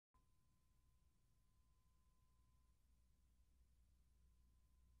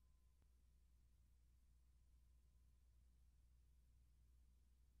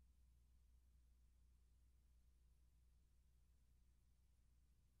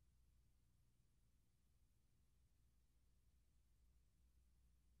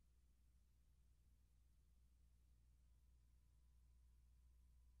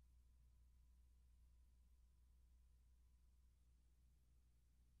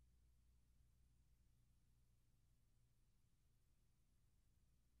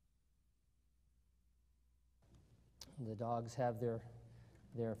The dogs have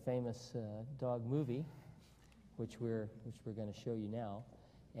their famous dog movie, which we're going to show you now,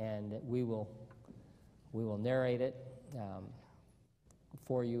 and we will narrate it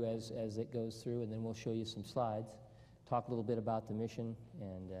for you as it goes through, and then we'll show you some slides, talk a little bit about the mission,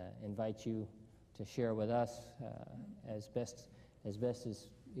 and invite you to share with us as best as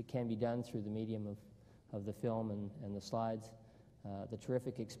it can be done through the medium of the film and the slides, the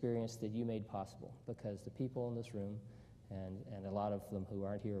terrific experience that you made possible, because the people in this room, and a lot of them who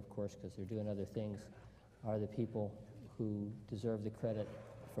aren't here, of course, because they're doing other things, are the people who deserve the credit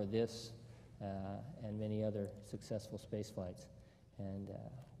for this and many other successful space flights. And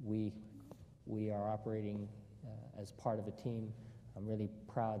we are operating as part of a team. I'm really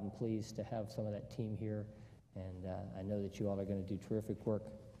proud and pleased to have some of that team here, and I know that you all are going to do terrific work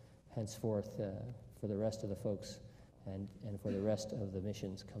henceforth for the rest of the folks and for the rest of the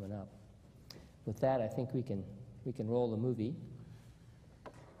missions coming up. With that, I think we can roll the movie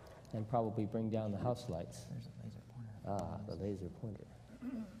and probably bring down the house lights. There's a laser pointer. The laser pointer.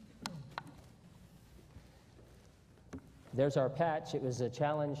 There's our patch. It was a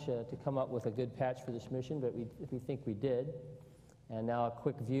challenge to come up with a good patch for this mission, but we think we did. And now a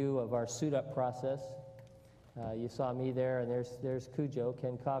quick view of our suit-up process. You saw me there, and there's Cujo,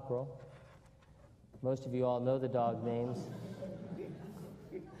 Ken Cockrell. Most of you all know the dog names.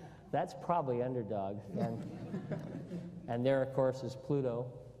 That's probably Underdog. And there, of course, is Pluto.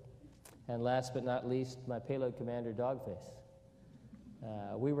 And last but not least, my payload commander, Dogface.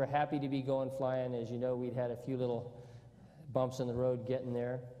 We were happy to be going flying. As you know, we'd had a few little bumps in the road getting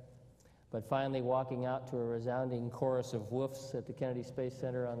there. But finally walking out to a resounding chorus of woofs at the Kennedy Space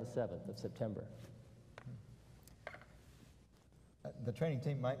Center on the 7th of September. The training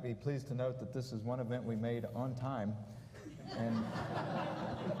team might be pleased to note that this is one event we made on time. And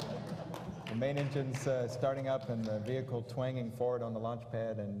the main engine's starting up and the vehicle twanging forward on the launch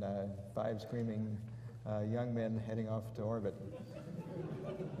pad, and 5 screaming young men heading off to orbit.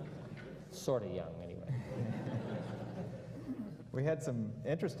 Sort of young, anyway. We had some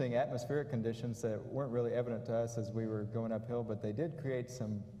interesting atmospheric conditions that weren't really evident to us as we were going uphill, but they did create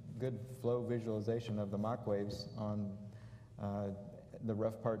some good flow visualization of the Mach waves on the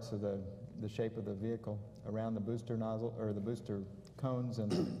rough parts of the shape of the vehicle around the booster nozzle, or the booster cones,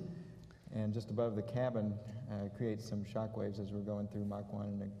 and just above the cabin creates some shock waves as we're going through Mach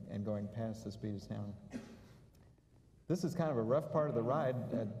 1 and going past the speed of sound. This is kind of a rough part of the ride,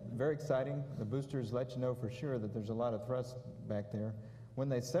 very exciting. The boosters let you know for sure that there's a lot of thrust back there. When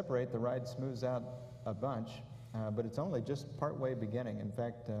they separate, the ride smooths out a bunch, but it's only just partway beginning. In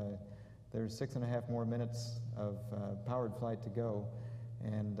fact, there's 6.5 more minutes of powered flight to go,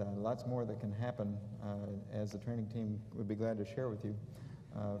 and lots more that can happen as the training team would be glad to share with you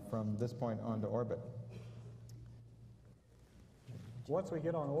from this point on to orbit. Once we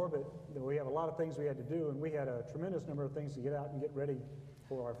get on orbit, we have a lot of things we had to do, and we had a tremendous number of things to get out and get ready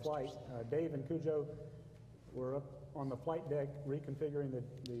for our flight. Dave and Cujo were up on the flight deck reconfiguring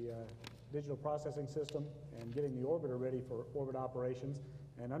the digital processing system and getting the orbiter ready for orbit operations,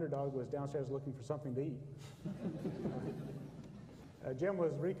 and Underdog was downstairs looking for something to eat. Jim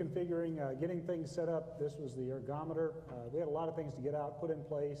was reconfiguring, getting things set up. This was the ergometer. We had a lot of things to get out, put in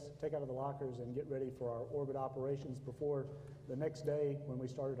place, take out of the lockers, and get ready for our orbit operations before the next day when we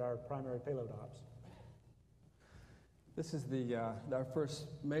started our primary payload ops. This is our first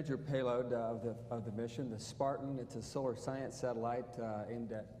major payload of the mission, the Spartan. It's a solar science satellite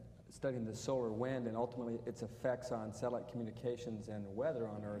aimed at studying the solar wind and ultimately its effects on satellite communications and weather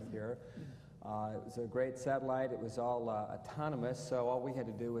on Earth here. It was a great satellite. It was all autonomous, so all we had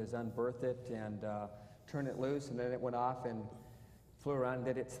to do was unberth it and turn it loose, and then it went off and flew around and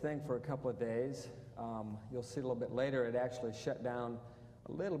did its thing for a couple of days. You'll see a little bit later it actually shut down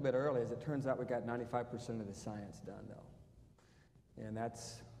a little bit early. As it turns out, we got 95% of the science done, though. And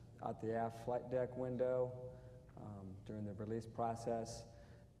that's out the aft flight deck window during the release process.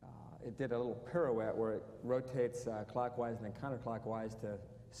 It did a little pirouette where it rotates clockwise and then counterclockwise to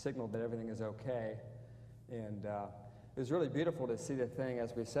signal that everything is okay. And it was really beautiful to see the thing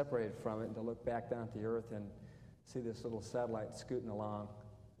as we separated from it and to look back down at the Earth and see this little satellite scooting along.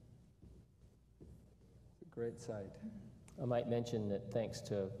 It's a great sight. I might mention that thanks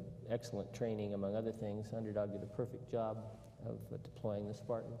to excellent training, among other things, Underdog did a perfect job of deploying the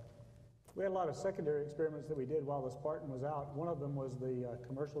Spartan. We had a lot of secondary experiments that we did while the Spartan was out. One of them was the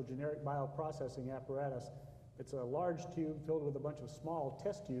commercial generic bioprocessing apparatus. It's a large tube filled with a bunch of small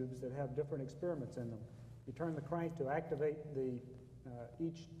test tubes that have different experiments in them. You turn the crank to activate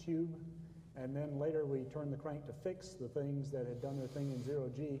each tube, and then later we turn the crank to fix the things that had done their thing in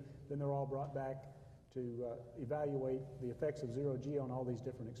 0G. Then they're all brought back to evaluate the effects of zero-G on all these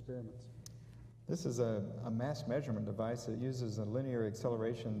different experiments. This is a mass measurement device that uses a linear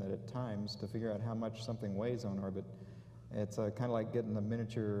acceleration that at times to figure out how much something weighs on orbit. It's kind of like getting a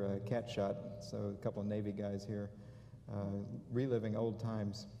miniature cat shot, so a couple of Navy guys here reliving old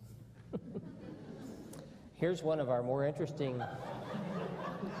times. Here's one of our more interesting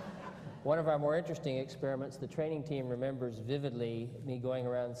experiments. The training team remembers vividly me going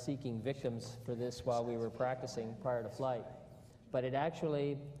around seeking victims for this while we were practicing prior to flight. But it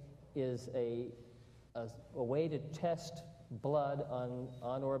actually is a way to test blood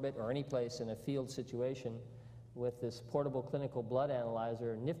on orbit or any place in a field situation with this portable clinical blood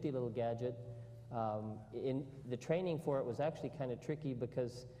analyzer, nifty little gadget. In the training for it was actually kind of tricky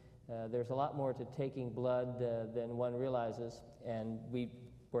because there's a lot more to taking blood than one realizes, and we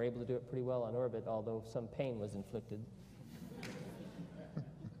were able to do it pretty well on orbit, although some pain was inflicted.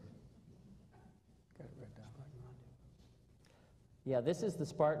 Yeah, this is the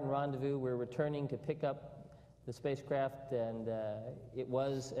Spartan rendezvous. We're returning to pick up the spacecraft, and it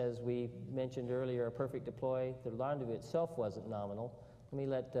was, as we mentioned earlier, a perfect deploy. The rendezvous itself wasn't nominal. Let me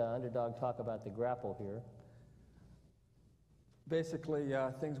let Underdog talk about the grapple here. Basically,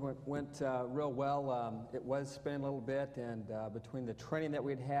 things went real well. It was spinning a little bit, and between the training that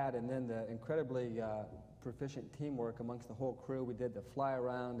we'd had and then the incredibly proficient teamwork amongst the whole crew, we did the fly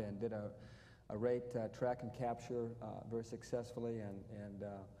around and did a rate track and capture very successfully, and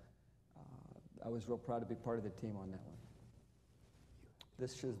I was real proud to be part of the team on that one.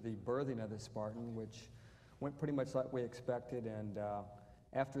 This is the berthing of the Spartan, which went pretty much like we expected, and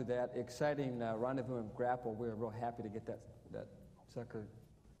after that exciting rendezvous and grapple, we were real happy to get that sucker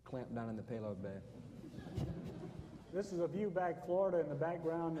clamped down in the payload bay. This is a view back Florida in the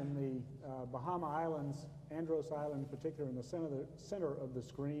background, in the Bahama Islands, Andros Island in particular, in the center of the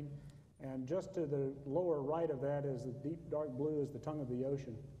screen. And just to the lower right of that is the deep dark blue is the tongue of the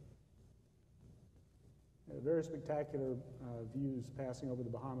ocean. Very spectacular views passing over the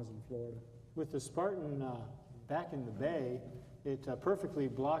Bahamas and Florida. With the Spartan back in the bay, it perfectly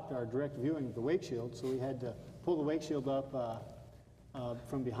blocked our direct viewing of the wake shield, so we had to pull the wake shield up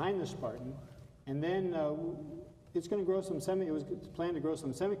from behind the Spartan, and then it's going to grow it was planned to grow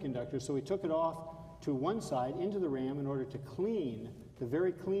some semiconductors, so we took it off to one side into the RAM in order to clean the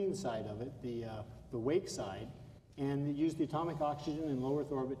very clean side of it, the wake side, and used the atomic oxygen in low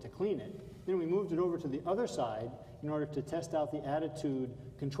Earth orbit to clean it. Then we moved it over to the other side in order to test out the attitude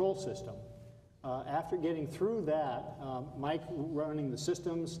control system. After getting through that, Mike running the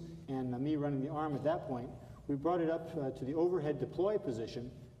systems and me running the arm at that point, we brought it up to the overhead deploy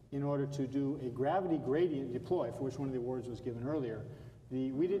position in order to do a gravity gradient deploy, for which one of the awards was given earlier.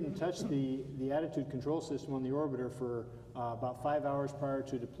 We didn't touch the attitude control system on the orbiter for about 5 hours prior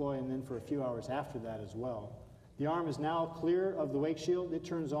to deploy, and then for a few hours after that as well. The arm is now clear of the wake shield. It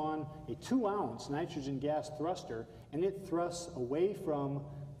turns on a 2-ounce nitrogen gas thruster, and it thrusts away from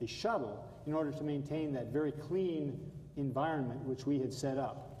the shuttle in order to maintain that very clean environment which we had set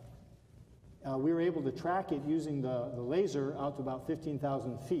up. We were able to track it using the laser out to about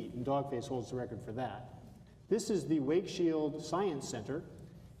 15,000 feet, and Dogface holds the record for that. This is the Wake Shield Science Center,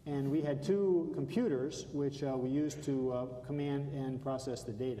 and we had 2 computers which we used to command and process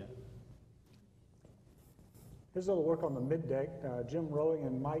the data. Here's a little work on the mid-deck. Jim Rowing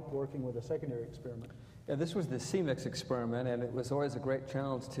and Mike working with a secondary experiment. Yeah, this was the CMIX experiment, and it was always a great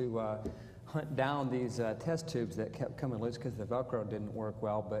challenge to hunt down these test tubes that kept coming loose because the Velcro didn't work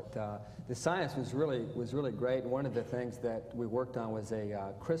well. But the science was really great. And one of the things that we worked on was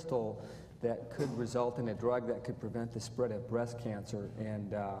a crystal that could result in a drug that could prevent the spread of breast cancer.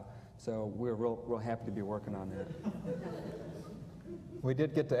 And so we're real happy to be working on that. We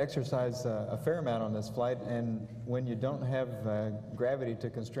did get to exercise a fair amount on this flight, and when you don't have gravity to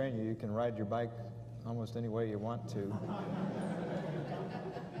constrain you, you can ride your bike almost any way you want to.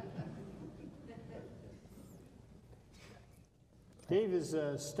 Dave is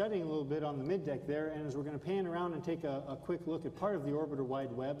studying a little bit on the mid-deck there, and as we're going to pan around and take a quick look at part of the orbiter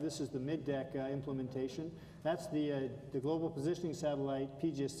wide web, this is the mid-deck implementation. That's the Global Positioning Satellite,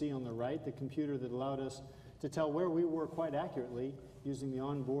 PGSC, on the right, the computer that allowed us to tell where we were quite accurately using the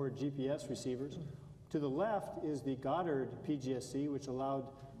onboard GPS receivers. To the left is the Goddard PGSC, which allowed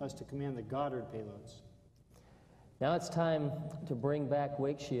us to command the Goddard payloads. Now it's time to bring back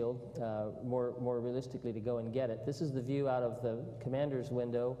Wake Shield, more realistically to go and get it. This is the view out of the commander's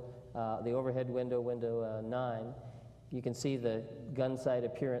window, the overhead window, window 9. You can see the gun sight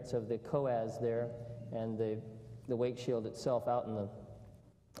appearance of the COAS there, and the Wake Shield itself out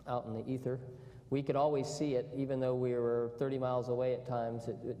in the ether. we could always see it, even though we were 30 miles away at times.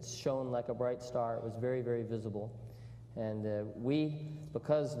 It shone like a bright star. It was very, very visible. And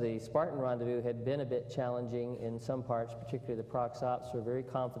because the Spartan rendezvous had been a bit challenging in some parts, particularly the prox ops, were very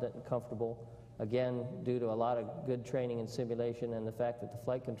confident and comfortable, again, due to a lot of good training and simulation and the fact that the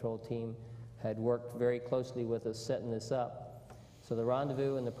flight control team had worked very closely with us setting this up. So the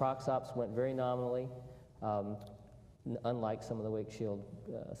rendezvous and the prox ops went very nominally, unlike some of the wake shield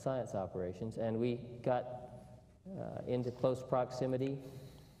science operations. And we got into close proximity.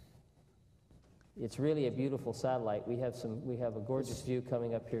 It's really a beautiful satellite. We have a gorgeous view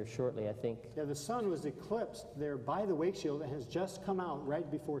coming up here shortly, I think. Yeah, the sun was eclipsed there by the wake shield and has just come out right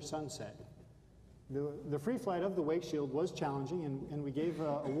before sunset. The free flight of the wake shield was challenging, and we gave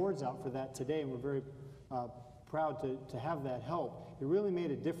awards out for that today, and we're very proud to have that help. It really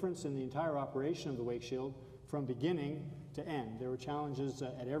made a difference in the entire operation of the wake shield from beginning to end. There were challenges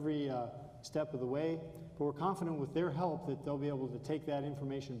at every step of the way, but we're confident with their help that they'll be able to take that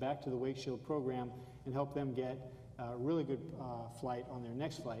information back to the wake shield program and help them get a really good flight on their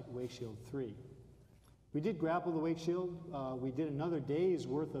next flight, Wake Shield 3. We did grapple the wake shield. We did another day's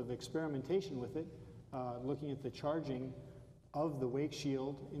worth of experimentation with it, looking at the charging of the wake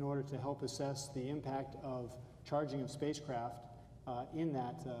shield in order to help assess the impact of charging of spacecraft in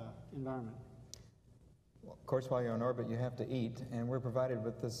that environment. Well, of course, while you're on orbit, you have to eat, and we're provided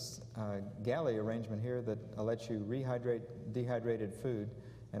with this galley arrangement here that lets you rehydrate dehydrated food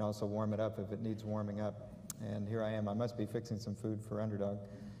and also warm it up if it needs warming up. And here I am. I must be fixing some food for Underdog.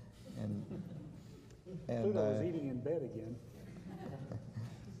 And Pluto was eating in bed again.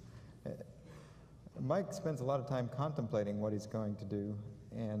 Mike spends a lot of time contemplating what he's going to do,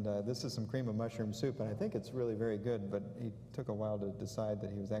 and this is some cream of mushroom soup, and I think it's really very good, but he took a while to decide that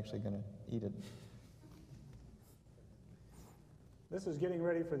he was actually going to eat it. This is getting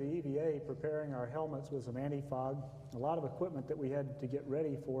ready for the EVA, preparing our helmets with some anti-fog. A lot of equipment that we had to get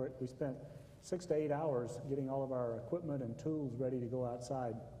ready for it. We spent 6 to 8 hours getting all of our equipment and tools ready to go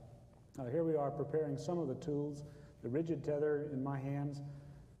outside. Here we are preparing some of the tools, the rigid tether in my hands.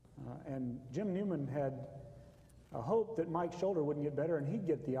 And Jim Newman had a hope that Mike's shoulder wouldn't get better and he'd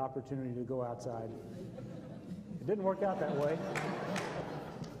get the opportunity to go outside. It didn't work out that way.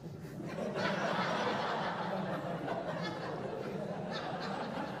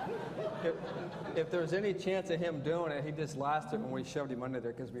 If there was any chance of him doing it, he just lost it when we shoved him under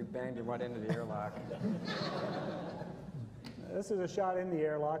there because we banged him right into the airlock. This is a shot in the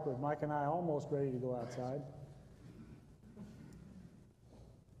airlock with Mike and I almost ready to go outside.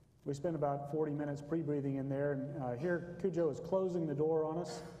 We spent about 40 minutes pre-breathing in there, and here Cujo is closing the door on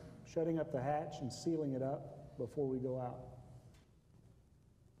us, shutting up the hatch and sealing it up before we go out.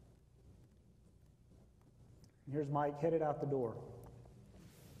 And here's Mike headed out the door.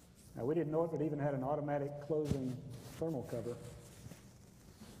 Now, we didn't know it, but it even had an automatic closing thermal cover.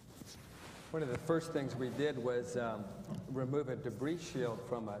 One of the first things we did was remove a debris shield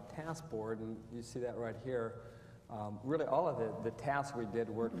from a task board, and you see that right here. Really, all of the tasks we did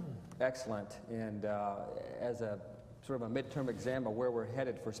worked excellent, and as a sort of a midterm exam of where we're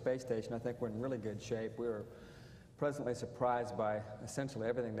headed for Space Station, I think we're in really good shape. We were pleasantly surprised by essentially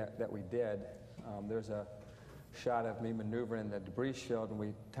everything that we did. There's a shot of me maneuvering the debris shield, and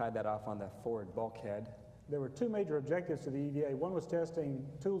we tied that off on the forward bulkhead. There were two major objectives to the EVA. One was testing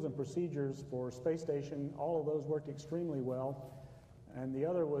tools and procedures for Space Station. All of those worked extremely well. And the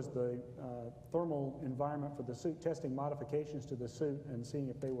other was the thermal environment for the suit, testing modifications to the suit and seeing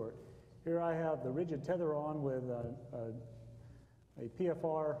if they work. Here I have the rigid tether on with a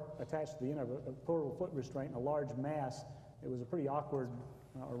PFR attached to the end of a portable foot restraint and a large mass. It was a pretty awkward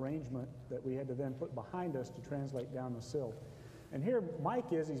arrangement that we had to then put behind us to translate down the sill. And here Mike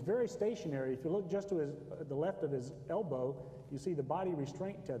he's very stationary. If you look just to the left of his elbow, you see the body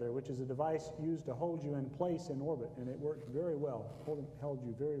restraint tether, which is a device used to hold you in place in orbit, and it worked very well, held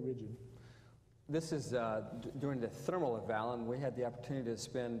you very rigid. This is during the thermal eval, and we had the opportunity to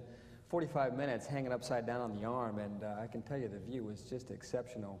spend 45 minutes hanging upside down on the arm, and I can tell you the view was just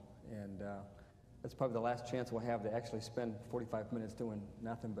exceptional, and that's probably the last chance we'll have to actually spend 45 minutes doing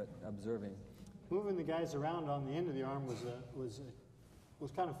nothing but observing. Moving the guys around on the end of the arm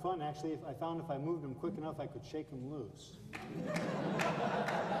was kind of fun, actually. I found if I moved them quick enough, I could shake them loose.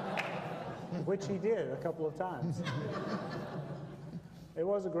 Which he did a couple of times. It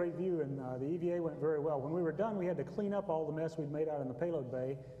was a great view, and the EVA went very well. When we were done, we had to clean up all the mess we'd made out in the payload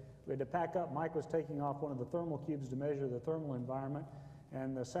bay. We had to pack up. Mike was taking off one of the thermal cubes to measure the thermal environment,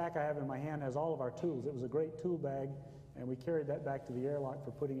 and the sack I have in my hand has all of our tools. It was a great tool bag, and we carried that back to the airlock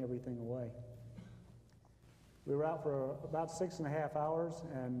for putting everything away. We were out for about 6.5 hours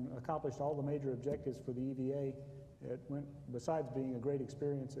and accomplished all the major objectives for the EVA. It went, besides being a great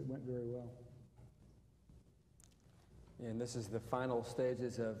experience, it went very well. And this is the final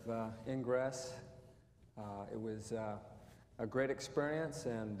stages of ingress. It was a great experience,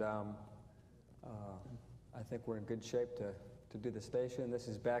 and I think we're in good shape to do the station. This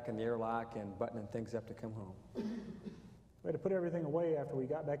is back in the airlock and buttoning things up to come home. We had to put everything away after we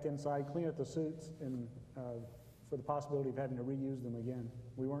got back inside, clean up the suits, and for the possibility of having to reuse them again.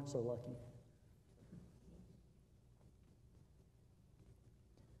 We weren't so lucky.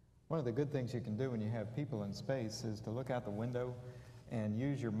 One of the good things you can do when you have people in space is to look out the window and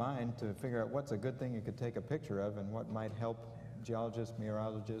use your mind to figure out what's a good thing you could take a picture of and what might help geologists,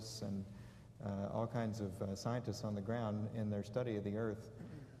 meteorologists, and all kinds of scientists on the ground in their study of the Earth.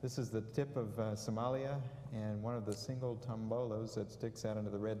 This is the tip of Somalia and one of the single tombolos that sticks out into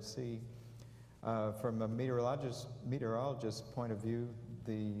the Red Sea. From a meteorologist's point of view,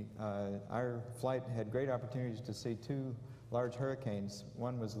 our flight had great opportunities to see two large hurricanes.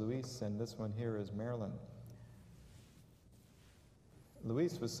 One was Luis, and this one here is Marilyn.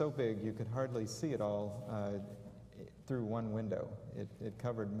 Luis was so big you could hardly see it all through one window. It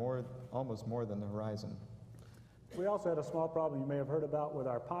covered almost more than the horizon. We also had a small problem you may have heard about with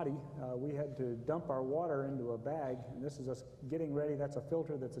our potty. We had to dump our water into a bag, and this is us getting ready. That's a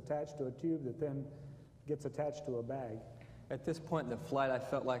filter that's attached to a tube that then gets attached to a bag. At this point in the flight, I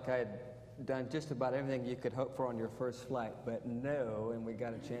felt like I had done just about everything you could hope for on your first flight, but no, and we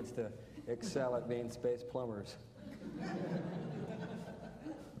got a chance to excel at being space plumbers.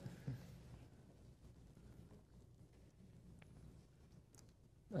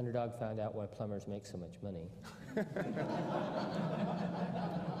 Underdog found out why plumbers make so much money.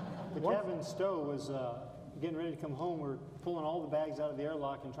 The cabin stow was getting ready to come home. We're pulling all the bags out of the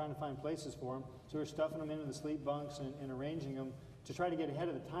airlock and trying to find places for them. So we're stuffing them into the sleep bunks and arranging them to try to get ahead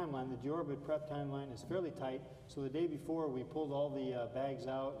of the timeline. The deorbit prep timeline is fairly tight, so the day before we pulled all the bags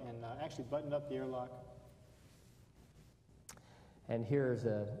out and actually buttoned up the airlock. And here's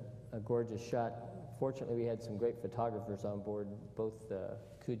a gorgeous shot. Fortunately, we had some great photographers on board. Both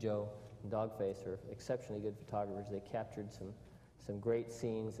Cujo and Dogface are exceptionally good photographers. They captured some great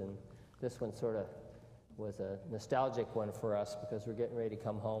scenes, and this one sort of was a nostalgic one for us because we're getting ready to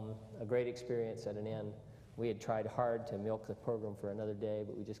come home. A great experience at an end. We had tried hard to milk the program for another day,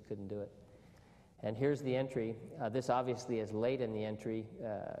 but we just couldn't do it. And here's the entry. This obviously is late in the entry.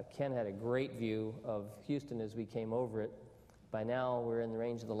 Ken had a great view of Houston as we came over it. By now, we're in the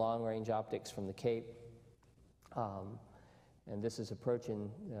range of the long-range optics from the Cape. And this is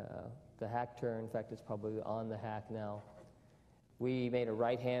approaching the hack turn. In fact, it's probably on the hack now. We made a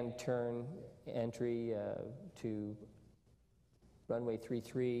right-hand turn entry to runway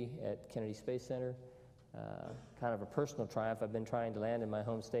 33 at Kennedy Space Center. Kind of a personal triumph. I've been trying to land in my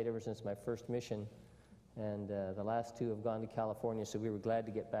home state ever since my first mission, and the last two have gone to California, so we were glad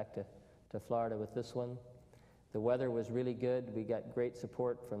to get back to Florida with this one. The weather was really good. We got great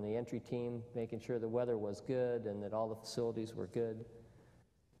support from the entry team, making sure the weather was good and that all the facilities were good.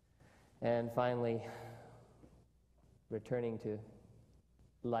 And finally, returning to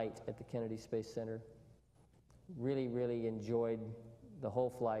light at the Kennedy Space Center. Really, really enjoyed the whole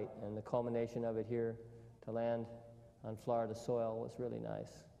flight, and the culmination of it here to land on Florida soil was really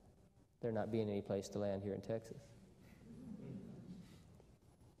nice. There not being any place to land here in Texas.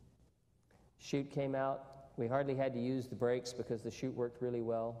 Chute came out. We hardly had to use the brakes because the chute worked really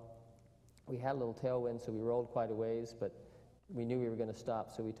well. We had a little tailwind, so we rolled quite a ways, but we knew we were going to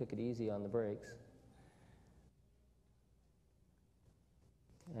stop, so we took it easy on the brakes.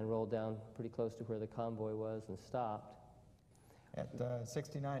 And rolled down pretty close to where the convoy was and stopped. At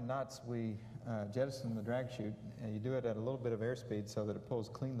 69 knots, we jettison the drag chute, and you do it at a little bit of airspeed so that it pulls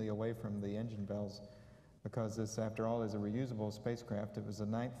cleanly away from the engine bells, because this, after all, is a reusable spacecraft. It was the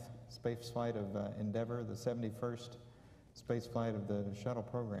 9th space flight of Endeavour, the 71st space flight of the shuttle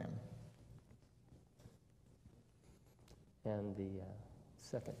program. And the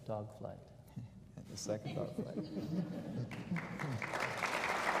second dog flight. And the second dog flight.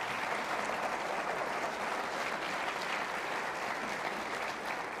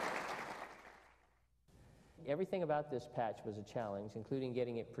 Everything about this patch was a challenge, including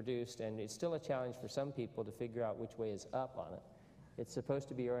getting it produced, and it's still a challenge for some people to figure out which way is up on it. It's supposed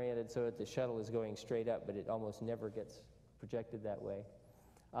to be oriented so that the shuttle is going straight up, but it almost never gets projected that way.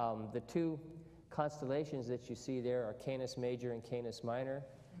 The two constellations that you see there are Canis Major and Canis Minor.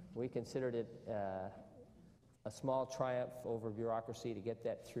 We considered it a small triumph over bureaucracy to get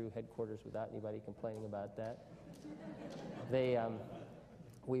that through headquarters without anybody complaining about that.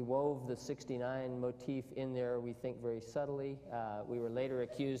 We wove the 69 motif in there, we think, very subtly. We were later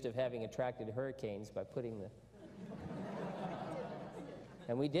accused of having attracted hurricanes by putting the...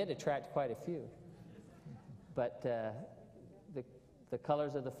 And we did attract quite a few. But the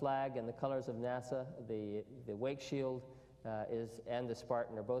colors of the flag and the colors of NASA, the wake shield and the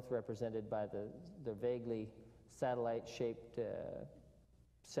Spartan are both represented by the vaguely satellite-shaped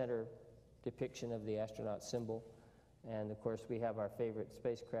center depiction of the astronaut symbol. And of course, we have our favorite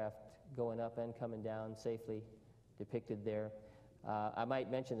spacecraft going up and coming down safely depicted there. I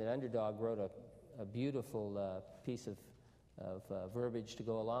might mention that Underdog wrote a beautiful piece of verbiage to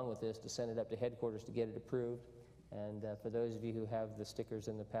go along with this, to send it up to headquarters to get it approved. And for those of you who have the stickers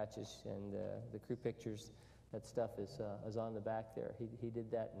and the patches and the crew pictures, that stuff is on the back there. He did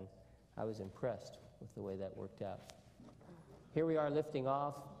that, and I was impressed with the way that worked out. Here we are lifting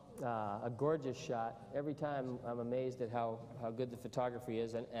off. A gorgeous shot. Every time I'm amazed at how good the photography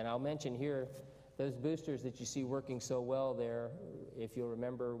is. And I'll mention here, those boosters that you see working so well there, if you'll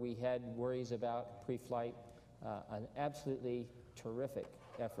remember, we had worries about pre-flight. An absolutely terrific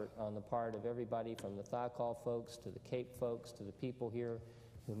effort on the part of everybody, from the Thiokol folks to the Cape folks to the people here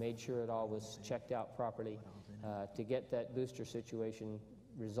who made sure it all was checked out properly to get that booster situation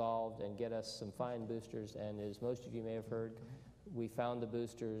resolved and get us some fine boosters. And as most of you may have heard, we found the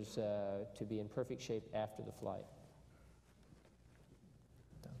boosters to be in perfect shape after the flight.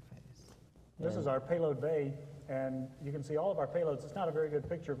 This is our payload bay, and you can see all of our payloads. It's not a very good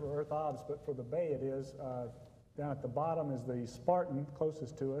picture for Earth obs, but for the bay it is. Down at the bottom is the Spartan,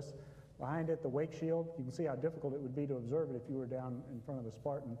 closest to us. Behind it, the wake shield. You can see how difficult it would be to observe it if you were down in front of the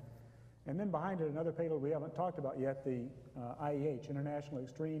Spartan. And then behind it, another payload we haven't talked about yet, the IEH, International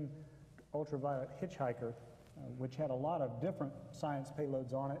Extreme Ultraviolet Hitchhiker, which had a lot of different science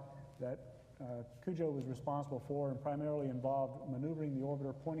payloads on it that Cujo was responsible for, and primarily involved maneuvering the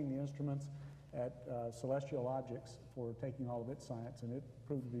orbiter, pointing the instruments at celestial objects for taking all of its science, and it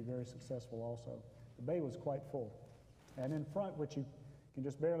proved to be very successful also. The bay was quite full. And in front, which you can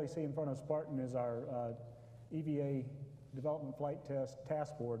just barely see in front of Spartan, is our EVA Development Flight Test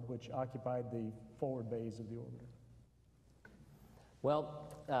Task Board, which occupied the forward bays of the orbiter.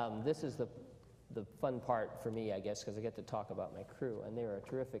 Well, this is the fun part for me, I guess, because I get to talk about my crew, and they're a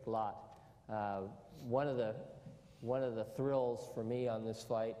terrific lot. One of the thrills for me on this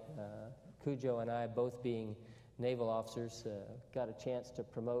flight, Cujo and I, both being naval officers, got a chance to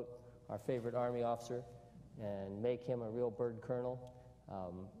promote our favorite Army officer and make him a real bird colonel.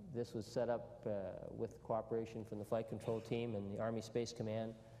 This was set up with cooperation from the flight control team and the Army Space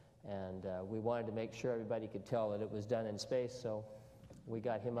Command, and we wanted to make sure everybody could tell that it was done in space, so we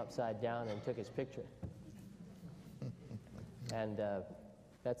got him upside down and took his picture. And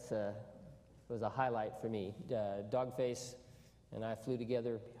that's was a highlight for me. Dogface and I flew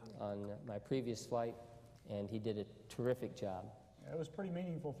together on my previous flight, and he did a terrific job. It was pretty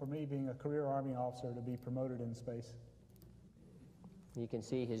meaningful for me, being a career Army officer, to be promoted in space. You can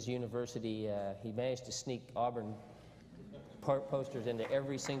see his university, he managed to sneak Auburn posters into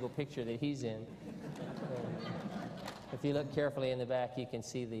every single picture that he's in. If you look carefully in the back, you can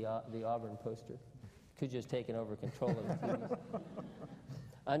see the Auburn poster. Cujo's taken over control of the things.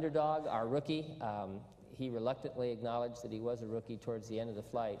 Underdog, our rookie, he reluctantly acknowledged that he was a rookie towards the end of the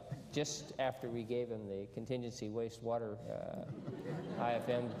flight, just after we gave him the contingency wastewater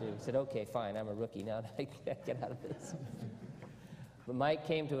IFM. He said, okay, fine, I'm a rookie, now I get out of this. But Mike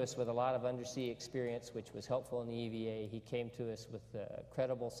came to us with a lot of undersea experience, which was helpful in the EVA. He came to us with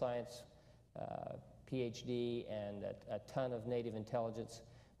credible science PhD and a ton of native intelligence,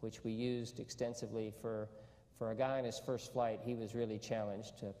 which we used extensively for a guy on his first flight. He was really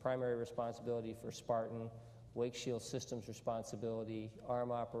challenged. Primary responsibility for Spartan, wake shield systems responsibility,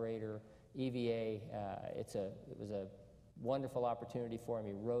 arm operator, EVA. It was a wonderful opportunity for him.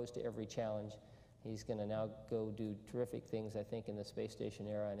 He rose to every challenge. He's going to now go do terrific things, I think, in the space station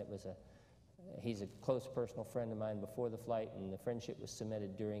era, and he's a close personal friend of mine before the flight, and the friendship was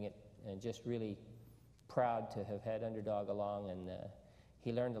cemented during it, and just really proud to have had Underdog along, and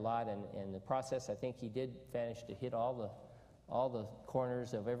he learned a lot, and in the process, I think he did manage to hit all the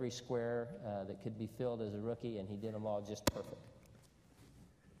corners of every square that could be filled as a rookie, and he did them all just perfect.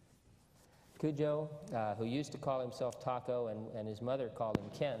 Cujo, who used to call himself Taco, and his mother called him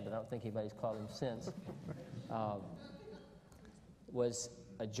Ken, but I don't think anybody's called him since, was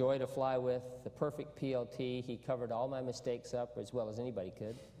a joy to fly with, the perfect PLT. He covered all my mistakes up as well as anybody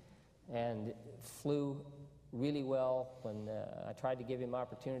could, and flew really well when I tried to give him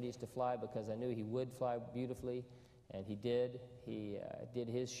opportunities to fly, because I knew he would fly beautifully, and he did. He did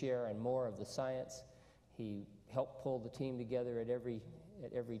his share and more of the science. He helped pull the team together at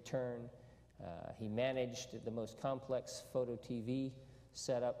at every turn. He managed the most complex photo TV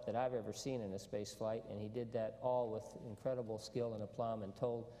setup that I've ever seen in a space flight, and he did that all with incredible skill and aplomb, and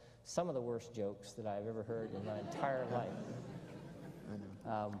told some of the worst jokes that I've ever heard in my entire life.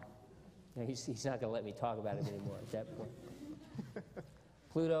 He's not going to let me talk about it anymore at that point.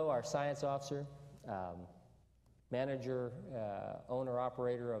 Pluto, our science officer, manager, owner,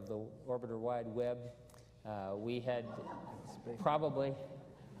 operator of the Orbiter Wide Web. We had probably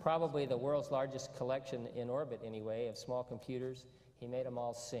the world's largest collection in orbit anyway of small computers. He made them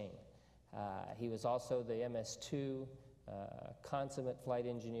all sing. He was also the MS-2 consummate flight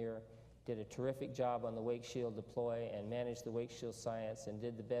engineer, did a terrific job on the wake shield deploy and managed the wake shield science and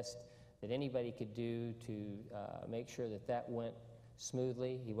did the best that anybody could do to make sure that that went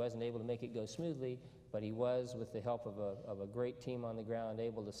smoothly. He wasn't able to make it go smoothly, but he was, with the help of a great team on the ground,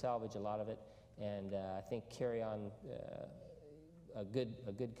 able to salvage a lot of it and I think carry on a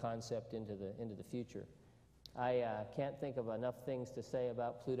good concept into the future. I can't think of enough things to say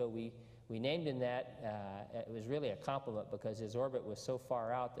about Pluto. We named him that. It was really a compliment because his orbit was so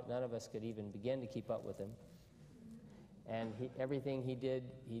far out that none of us could even begin to keep up with him. And everything he did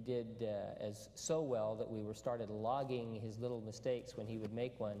as so well that we started logging his little mistakes when he would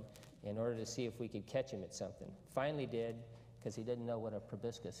make one in order to see if we could catch him at something. Finally did, because he didn't know what a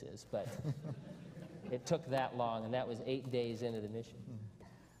proboscis is, but it took that long, and that was 8 days into the mission.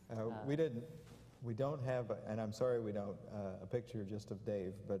 We don't have, and I'm sorry we don't, a picture just of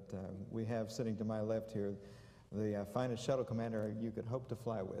Dave, but we have sitting to my left here the finest shuttle commander you could hope to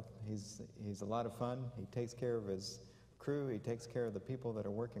fly with. He's a lot of fun. He takes care of his crew. He takes care of the people that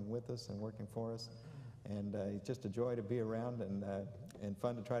are working with us and working for us. And he's just a joy to be around and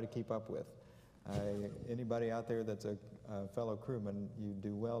fun to try to keep up with. Anybody out there that's a fellow crewman, you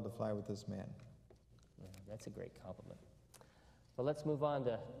do well to fly with this man. Yeah, that's a great compliment. Well, let's move on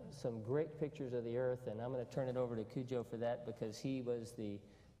to some great pictures of the Earth, and I'm going to turn it over to Cujo for that because he was the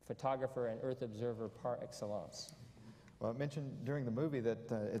photographer and Earth observer par excellence. Well, I mentioned during the movie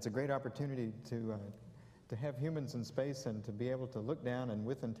that it's a great opportunity to have humans in space and to be able to look down and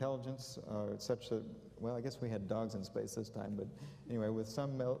with intelligence, such that, well, I guess we had dogs in space this time, but anyway, with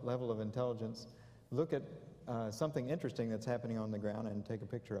some level of intelligence, look at something interesting that's happening on the ground and take a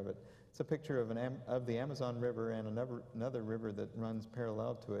picture of it. It's a picture of the Amazon River and another river that runs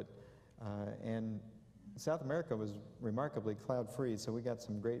parallel to it. And South America was remarkably cloud-free, so we got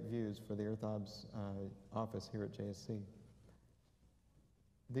some great views for the Earth Obs office here at JSC.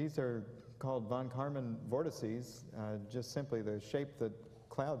 These are called von Karman vortices, just simply the shape that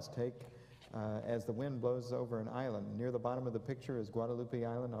clouds take as the wind blows over an island. Near the bottom of the picture is Guadalupe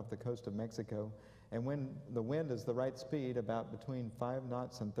Island off the coast of Mexico. And when the wind is the right speed, about between 5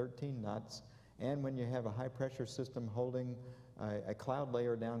 knots and 13 knots, and when you have a high-pressure system holding a cloud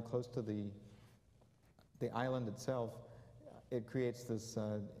layer down close to the island itself, it creates this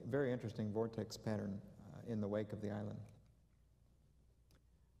very interesting vortex pattern in the wake of the island.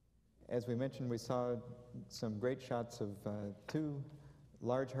 As we mentioned, we saw some great shots of 2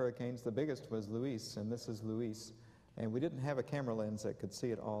 large hurricanes. The biggest was Luis, and this is Luis. And we didn't have a camera lens that could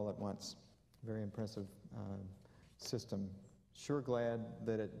see it all at once. Very impressive system. Sure glad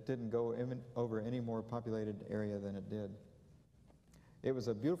that it didn't go over any more populated area than it did. It was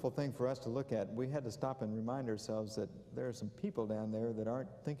a beautiful thing for us to look at. We had to stop and remind ourselves that there are some people down there that aren't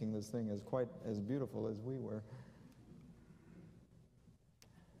thinking this thing is quite as beautiful as we were.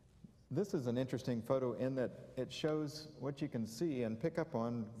 This is an interesting photo in that it shows what you can see and pick up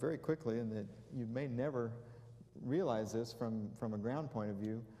on very quickly, and that you may never realize this from a ground point of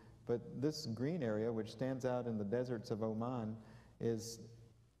view, but this green area, which stands out in the deserts of Oman, is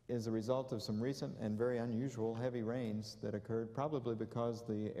a result of some recent and very unusual heavy rains that occurred, probably because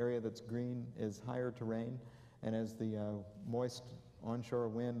the area that's green is higher to rain, and as the moist onshore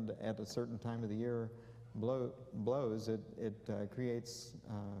wind at a certain time of the year blows, it creates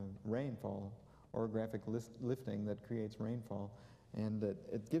rainfall, orographic lifting that creates rainfall. And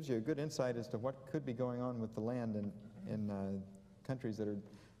it gives you a good insight as to what could be going on with the land in countries that are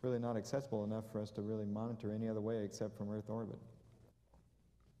really not accessible enough for us to really monitor any other way except from Earth orbit.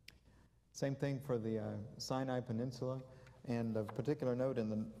 Same thing for the Sinai Peninsula, and of particular note in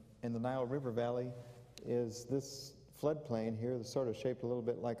the Nile River Valley is this floodplain here that's sort of shaped a little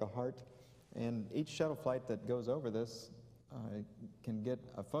bit like a heart. And each shuttle flight that goes over this can get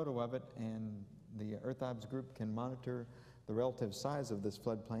a photo of it, and the Earth Obs group can monitor the relative size of this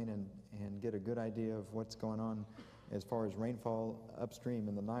floodplain and get a good idea of what's going on as far as rainfall upstream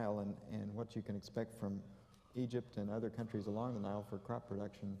in the Nile and what you can expect from Egypt and other countries along the Nile for crop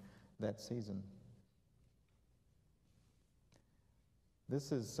production that season.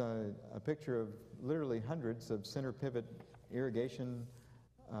 This is a picture of literally hundreds of center pivot irrigation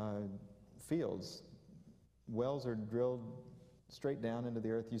fields. Wells are drilled straight down into the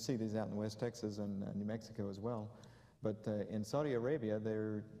earth. You see these out in West Texas and New Mexico as well. But in Saudi Arabia,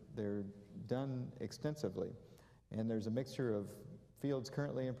 they're done extensively. And there's a mixture of fields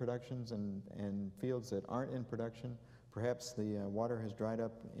currently in productions and fields that aren't in production. Perhaps the water has dried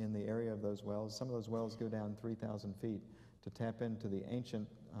up in the area of those wells. Some of those wells go down 3,000 feet to tap into the ancient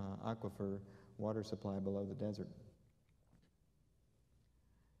aquifer water supply below the desert.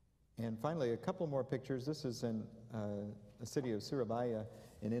 And finally, a couple more pictures. This is in the city of Surabaya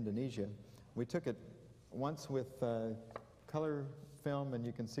in Indonesia. We took it once with color film, and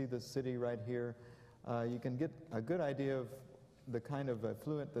you can see this city right here. You can get a good idea of the kind of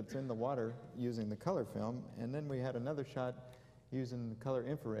effluent that's in the water using the color film, and then we had another shot using the color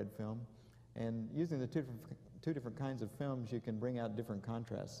infrared film. And using the two different kinds of films, you can bring out different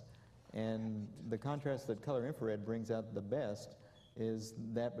contrasts. And the contrast that color infrared brings out the best is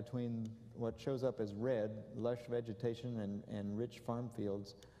that between what shows up as red, lush vegetation and rich farm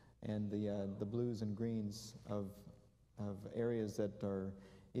fields, and the blues and greens of areas that are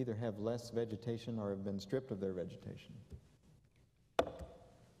either have less vegetation or have been stripped of their vegetation.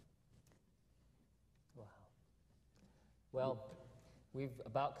 Wow. Well, we've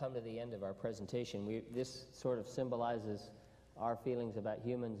about come to the end of our presentation. This sort of symbolizes our feelings about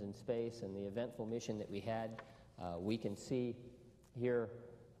humans in space and the eventful mission that we had. We can see here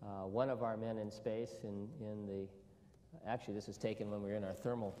one of our men in space in the, actually this was taken when we were in our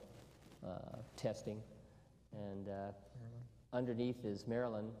thermal testing, and underneath is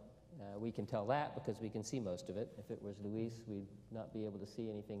Maryland. We can tell that because we can see most of it. If it was Luis, we'd not be able to see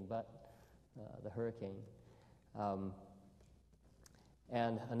anything but the hurricane.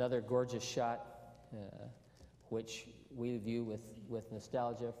 And another gorgeous shot, which we view with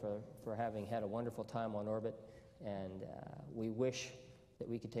nostalgia for having had a wonderful time on orbit. And we wish that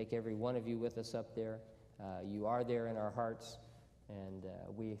we could take every one of you with us up there. You are there in our hearts, and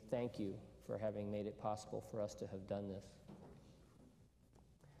we thank you for having made it possible for us to have done this.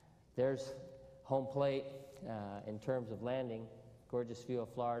 There's home plate in terms of landing, gorgeous view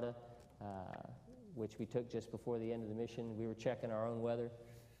of Florida, which we took just before the end of the mission. We were checking our own weather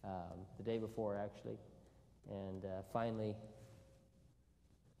the day before, actually. And finally,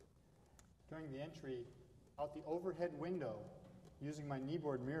 during the entry, out the overhead window, using my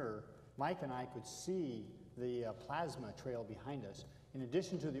kneeboard mirror, Mike and I could see the plasma trail behind us. In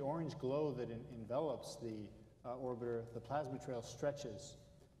addition to the orange glow that envelops the orbiter, the plasma trail stretches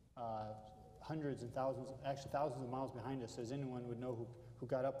hundreds and thousands, actually thousands of miles behind us, as anyone would know who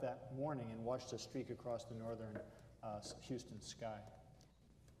got up that morning and watched us streak across the northern Houston sky.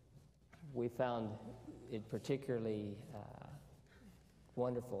 We found it particularly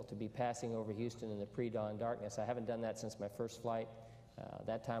wonderful to be passing over Houston in the pre-dawn darkness. I haven't done that since my first flight.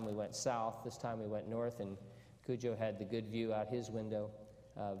 That time we went south, this time we went north, and Cujo had the good view out his window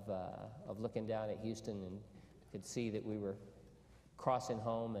of looking down at Houston, and could see that we were crossing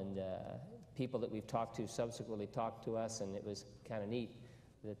home, and people that we've talked to subsequently talked to us, and it was kind of neat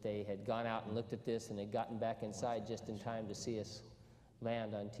that they had gone out and looked at this and had gotten back inside just in time to see us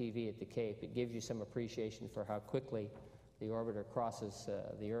land on TV at the Cape. It gives you some appreciation for how quickly the orbiter crosses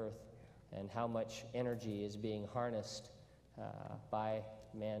the Earth and how much energy is being harnessed by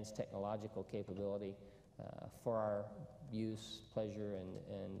man's technological capability for our use, pleasure,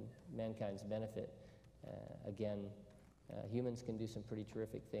 and mankind's benefit. Again, humans can do some pretty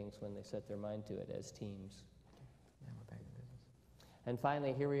terrific things when they set their mind to it as teams. And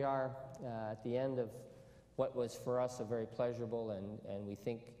finally, here we are at the end of what was for us a very pleasurable and we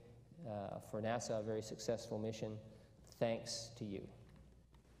think for NASA a very successful mission, thanks to you.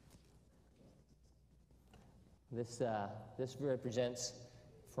 This represents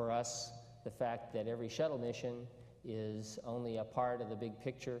for us the fact that every shuttle mission is only a part of the big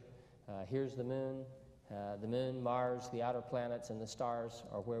picture. Here's the moon. The moon, Mars, the outer planets, and the stars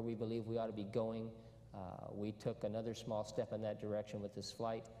are where we believe we ought to be going. We took another small step in that direction with this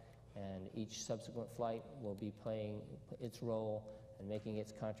flight, and each subsequent flight will be playing its role and making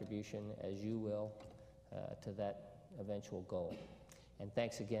its contribution, as you will, to that eventual goal. And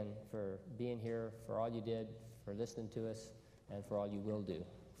thanks again for being here, for all you did, for listening to us, and for all you will do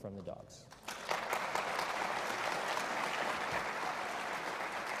from the dogs.